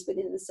careers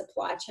within the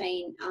supply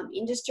chain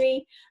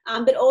industry,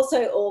 but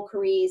also all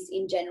careers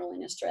in general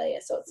in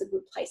Australia. So it's a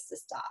good place to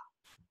start.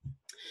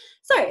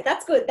 So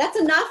that's good. That's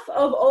enough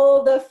of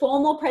all the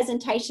formal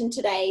presentation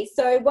today.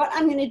 So what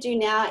I'm going to do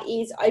now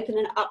is open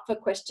it up for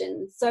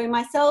questions. So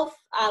myself,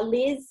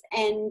 Liz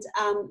and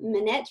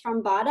Manette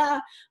from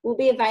BADA will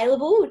be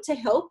available to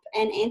help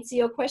and answer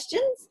your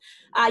questions.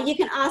 You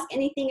can ask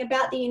anything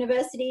about the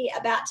university,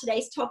 about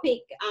today's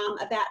topic,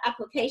 about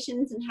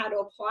applications and how to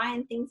apply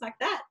and things like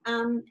that.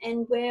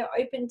 And we're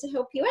open to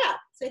help you out.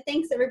 So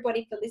thanks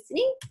everybody for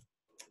listening.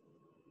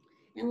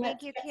 And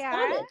Thank you,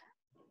 Kiara.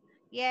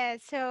 Yeah,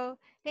 so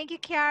thank you,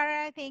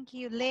 Kiara. Thank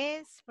you,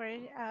 Liz, for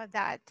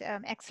that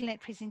excellent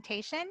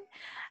presentation.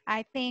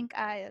 I think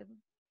I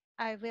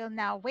will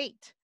now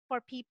wait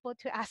for people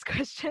to ask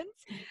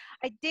questions.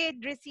 I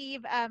did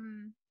receive,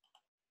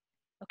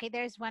 okay,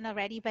 there's one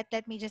already, but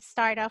let me just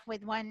start off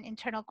with one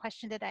internal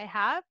question that I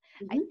have.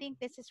 I think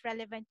this is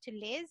relevant to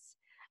Liz.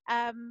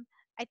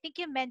 I think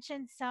you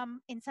mentioned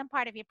in some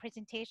part of your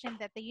presentation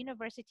that the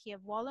University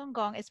of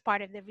Wollongong is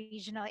part of the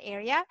regional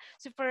area.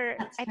 So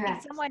I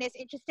think someone is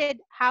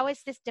interested, how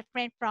is this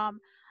different from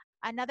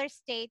another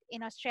state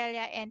in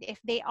Australia? And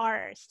if they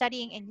are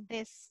studying in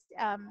this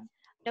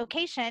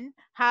location,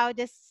 how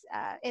does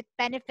it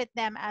benefit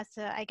them as,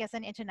 I guess,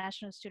 an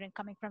international student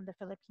coming from the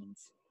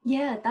Philippines?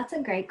 Yeah, that's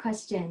a great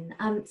question.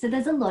 So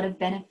there's a lot of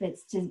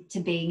benefits to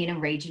being in a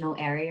regional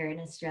area in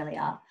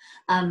Australia.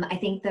 I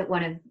think that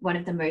one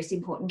of the most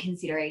important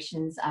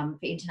considerations for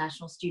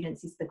international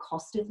students is the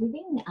cost of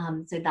living.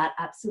 So that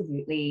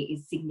absolutely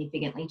is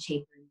significantly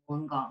cheaper in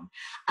Wollongong.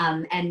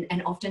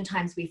 And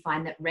oftentimes we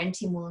find that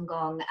rent in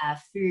Wollongong,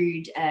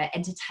 food,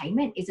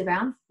 entertainment is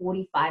around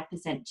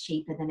 45%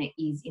 cheaper than it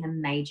is in a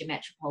major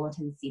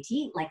metropolitan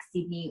city like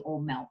Sydney or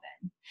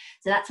Melbourne.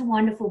 So that's a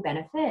wonderful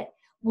benefit.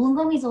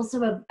 Wollongong is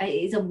also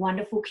a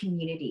wonderful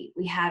community.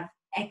 We have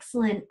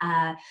excellent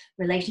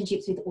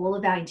relationships with all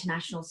of our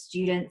international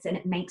students, and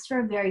it makes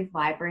for a very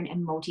vibrant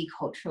and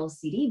multicultural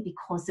city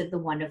because of the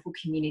wonderful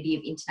community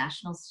of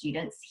international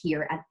students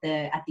here at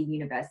the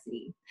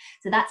university.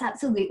 So that's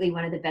absolutely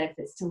one of the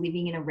benefits to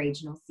living in a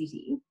regional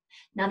city.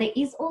 Now, there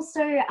is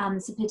also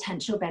some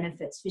potential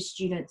benefits for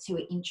students who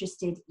are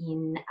interested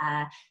in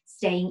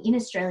staying in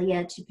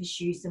Australia to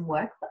pursue some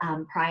work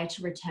prior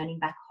to returning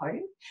back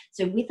home.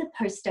 So with a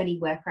post-study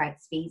work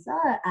rights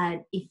visa,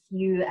 if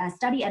you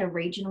study at a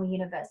regional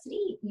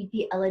university, you'd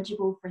be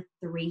eligible for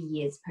 3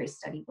 years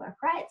post-study work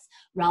rights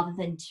rather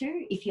than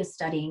 2 if you're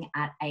studying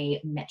at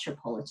a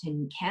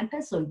metropolitan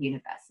campus or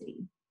university.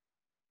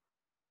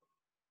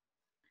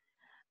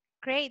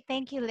 Great.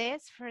 Thank you,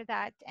 Liz, for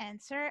that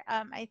answer.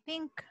 I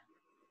think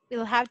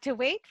we'll have to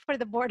wait for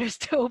the borders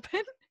to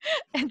open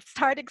and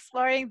start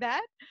exploring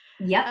that.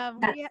 Yep,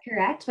 that's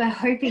correct. We're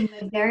hoping,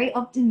 we're very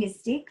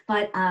optimistic,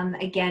 but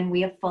again,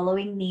 we are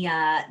following the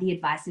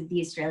advice of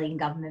the Australian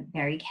government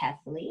very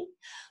carefully.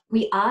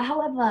 We are,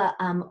 however,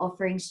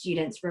 offering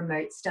students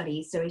remote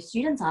study. So if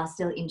students are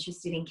still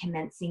interested in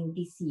commencing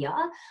this year,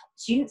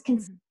 students can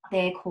start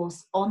their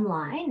course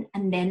online,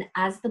 and then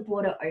as the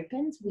border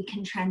opens, we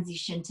can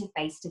transition to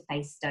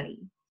face-to-face study.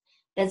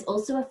 There's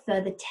also a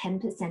further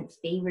 10%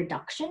 fee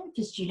reduction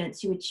for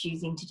students who are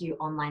choosing to do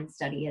online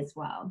study as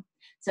well.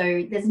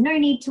 So there's no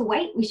need to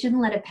wait. We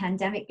shouldn't let a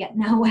pandemic get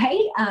in our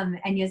way,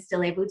 and you're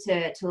still able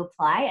to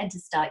apply and to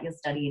start your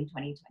study in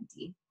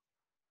 2020.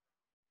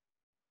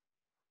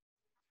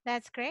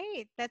 That's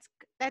great. That's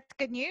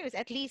good news.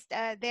 At least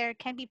there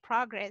can be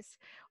progress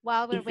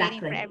while we're waiting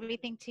for Exactly.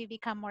 everything to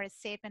become more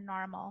safe and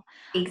normal.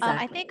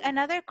 I think Exactly.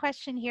 another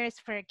question here is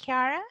for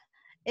Kiara.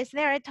 Is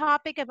there a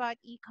topic about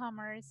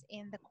e-commerce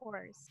in the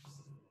course?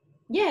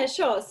 Yeah,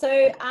 sure.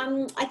 So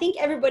I think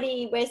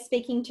everybody we're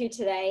speaking to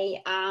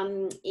today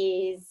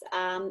is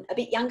a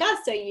bit younger.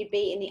 So you'd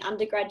be in the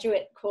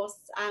undergraduate course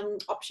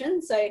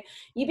option. So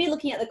you'd be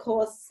looking at the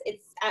course.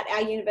 It's at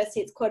our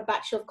university. It's called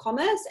Bachelor of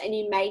Commerce, and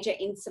you major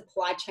in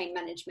supply chain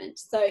management.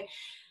 So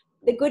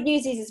the good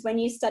news is when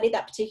you study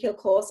that particular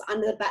course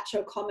under the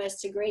Bachelor of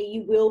Commerce degree,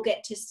 you will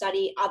get to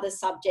study other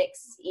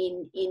subjects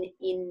in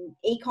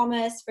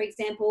e-commerce, for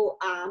example,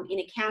 in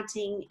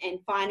accounting and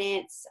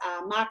finance,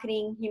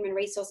 marketing, human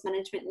resource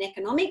management, and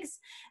economics.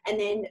 And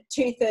then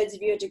 2/3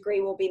 of your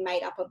degree will be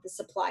made up of the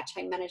supply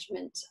chain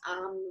management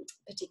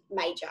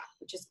major,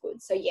 which is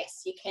good. So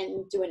yes, you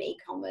can do an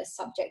e-commerce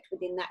subject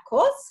within that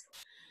course.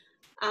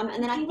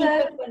 And then I think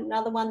we've got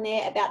another one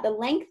there about the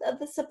length of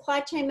the supply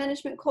chain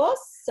management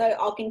course. So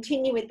I'll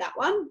continue with that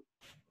one.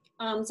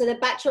 So the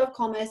Bachelor of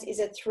Commerce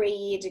is a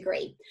 3-year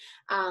degree.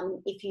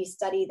 If you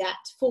study that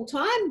full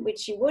time,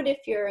 which you would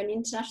if you're an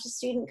international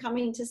student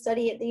coming to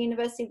study at the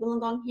University of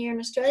Wollongong here in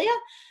Australia,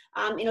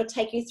 it'll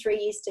take you 3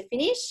 years to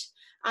finish.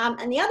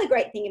 And the other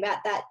great thing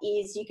about that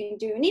is you can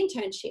do an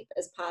internship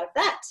as part of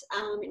that.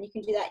 And you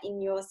can do that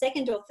in your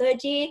 2nd or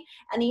 3rd year,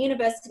 and the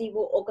university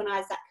will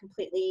organise that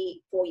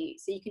completely for you.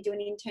 So you can do an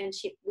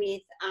internship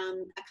with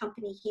a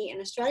company here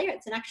in Australia.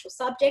 It's an actual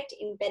subject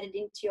embedded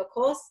into your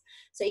course,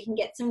 so you can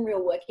get some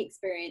real work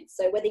experience.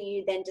 So whether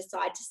you then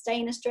decide to stay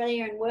in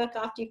Australia and work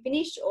after you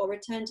finish or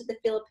return to the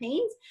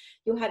Philippines,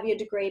 you'll have your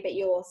degree, but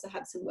you'll also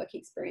have some work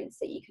experience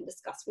that you can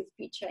discuss with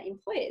future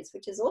employers,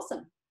 which is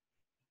awesome.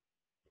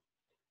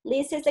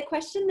 Liz, there's a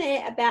question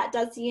there about,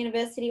 does the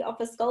university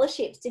offer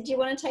scholarships? Did you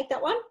want to take that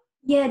one?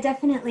 Yeah,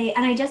 definitely.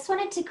 And I just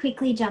wanted to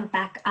quickly jump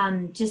back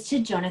just to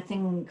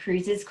Jonathan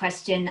Cruz's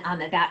question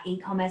about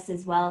e-commerce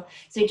as well.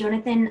 So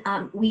Jonathan,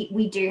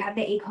 we do have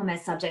the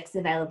e-commerce subjects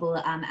available,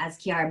 as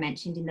Kiara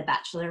mentioned, in the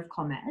Bachelor of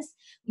Commerce.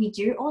 We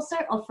do also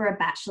offer a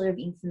Bachelor of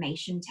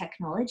Information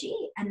Technology,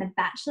 and the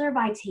Bachelor of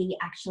IT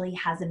actually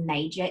has a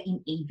major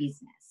in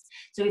e-business.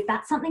 So if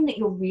that's something that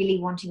you're really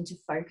wanting to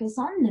focus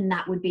on, then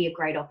that would be a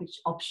great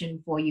option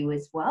for you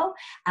as well.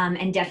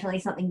 And definitely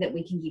something that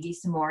we can give you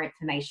some more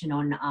information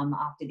on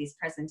after this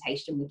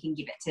presentation. We can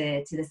give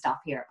it to the staff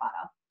here at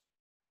BADA.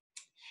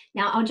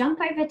 Now I'll jump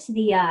over to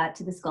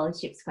the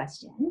scholarships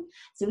question.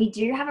 So we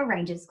do have a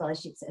range of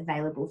scholarships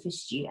available for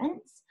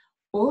students.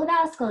 All of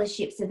our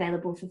scholarships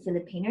available for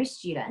Filipino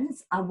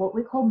students are what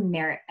we call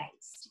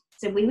merit-based.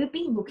 So we would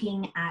be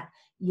looking at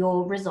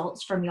your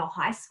results from your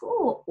high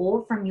school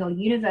or from your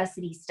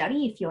university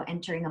study if you're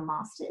entering a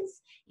master's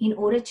in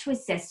order to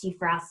assess you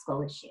for our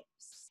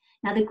scholarships.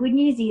 Now, the good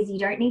news is you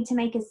don't need to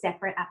make a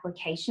separate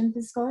application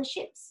for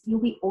scholarships.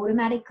 You'll be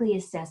automatically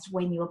assessed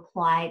when you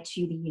apply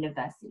to the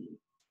university.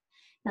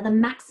 Now, the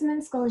maximum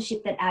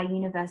scholarship that our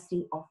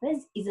university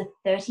offers is a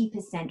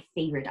 30%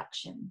 fee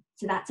reduction.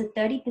 So that's a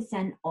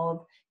 30%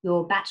 of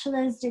your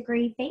bachelor's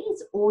degree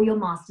fees or your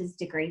master's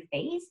degree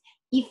fees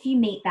if you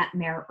meet that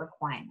merit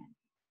requirement.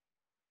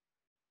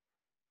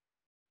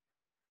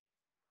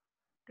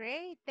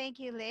 Great. Thank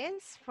you,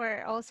 Liz,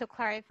 for also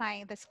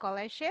clarifying the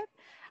scholarship.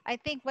 I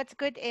think what's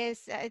good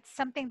is it's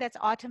something that's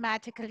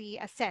automatically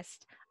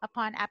assessed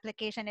upon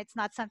application. It's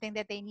not something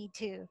that they need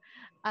to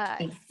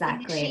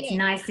Exactly. It's initiate.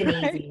 nice and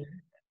Right? easy.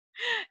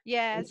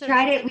 Yeah. We So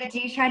that's a very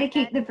do try to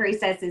keep the manual.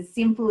 process as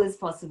simple as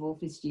possible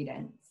for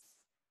students.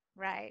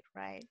 Right,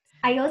 right.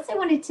 I also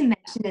wanted to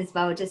mention as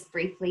well, just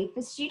briefly,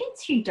 for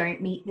students who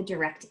don't meet the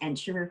direct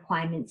entry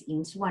requirements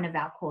into one of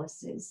our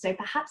courses. So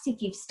perhaps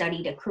if you've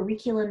studied a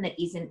curriculum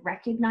that isn't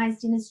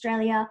recognised in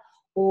Australia,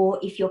 or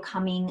if you're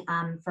coming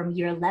from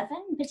year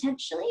 11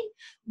 potentially,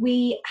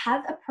 we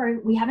have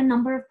a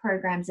number of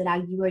programs at our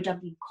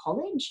UOW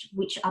college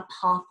which are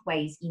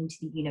pathways into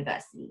the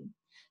university.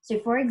 So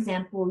for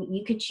example,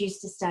 you could choose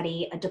to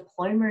study a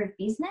diploma of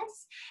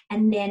business,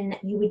 and then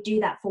you would do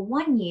that for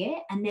 1 year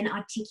and then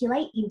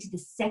articulate into the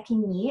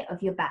 2nd year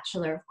of your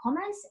Bachelor of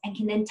Commerce and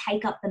can then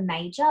take up the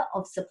major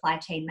of supply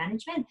chain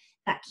management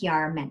that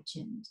Kiara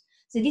mentioned.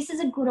 So this is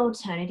a good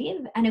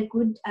alternative and a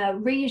good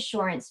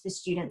reassurance for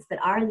students that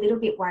are a little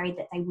bit worried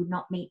that they would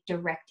not meet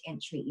direct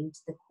entry into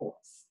the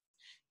course.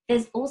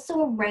 There's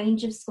also a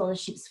range of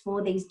scholarships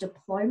for these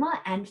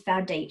diploma and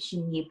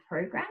foundation year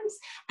programs.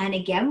 And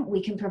again,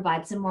 we can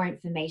provide some more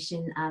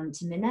information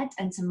to Minette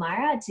and to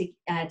Myra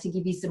to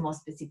give you some more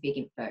specific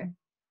info.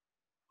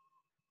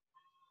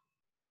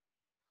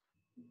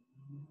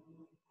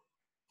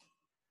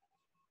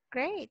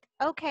 Great.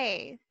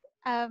 Okay.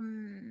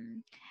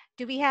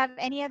 Do we have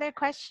any other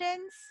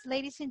questions,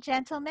 ladies and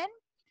gentlemen?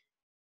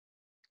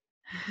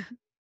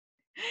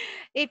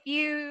 If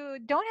you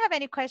don't have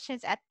any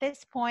questions at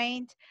this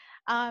point,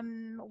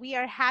 we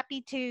are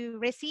happy to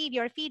receive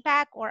your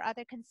feedback or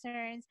other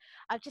concerns.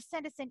 Just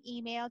send us an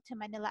email to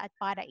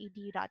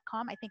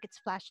manila@badaedu.com. I think it's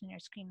flashing on your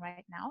screen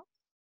right now.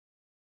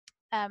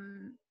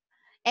 Um,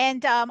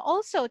 And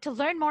also to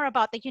learn more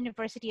about the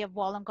University of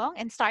Wollongong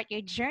and start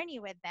your journey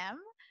with them,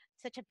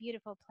 such a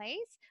beautiful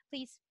place,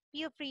 please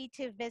feel free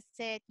to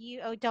visit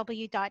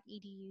uow.edu.au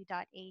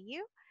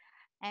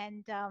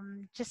and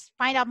just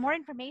find out more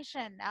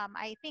information.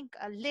 I think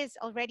Liz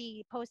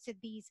already posted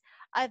these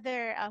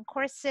other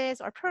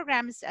courses or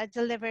programs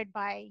delivered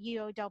by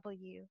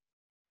UOW.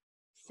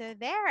 So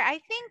there, I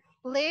think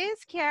Liz,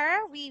 Kiara,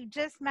 we've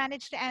just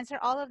managed to answer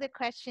all of the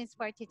questions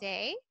for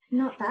today.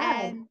 Not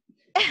bad.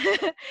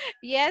 And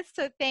yes,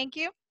 so thank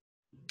you.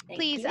 Thank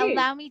Please you.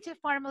 allow me to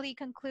formally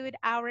conclude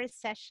our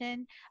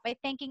session by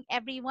thanking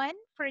everyone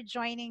for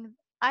joining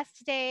us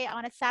today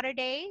on a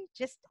Saturday,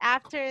 just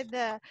after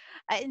the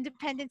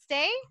Independence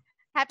Day.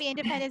 Happy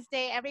Independence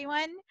Day,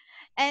 everyone.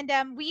 And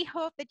we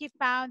hope that you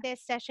found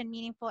this session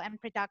meaningful and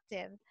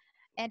productive.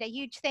 And a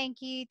huge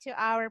thank you to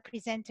our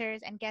presenters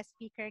and guest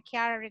speaker,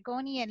 Chiara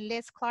Rigoni and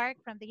Liz Clark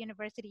from the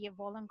University of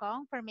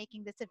Wollongong, for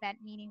making this event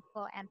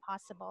meaningful and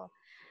possible.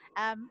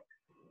 Um,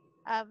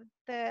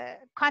 the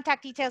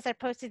contact details are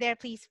posted there.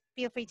 Please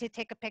feel free to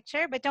take a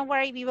picture. But don't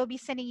worry, we will be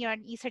sending you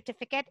an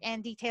e-certificate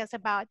and details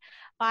about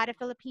BADA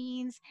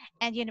Philippines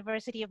and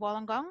University of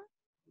Wollongong.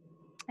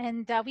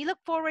 And we look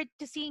forward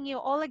to seeing you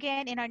all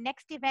again in our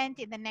next event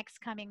in the next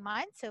coming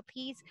month. So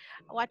please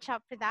watch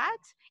out for that.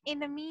 In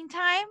the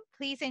meantime,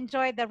 please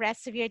enjoy the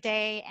rest of your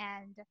day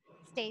and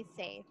stay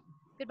safe.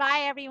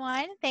 Goodbye,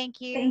 everyone.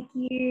 Thank you. Thank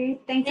you.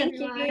 Thanks, Thank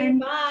you. everyone.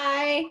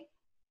 Bye.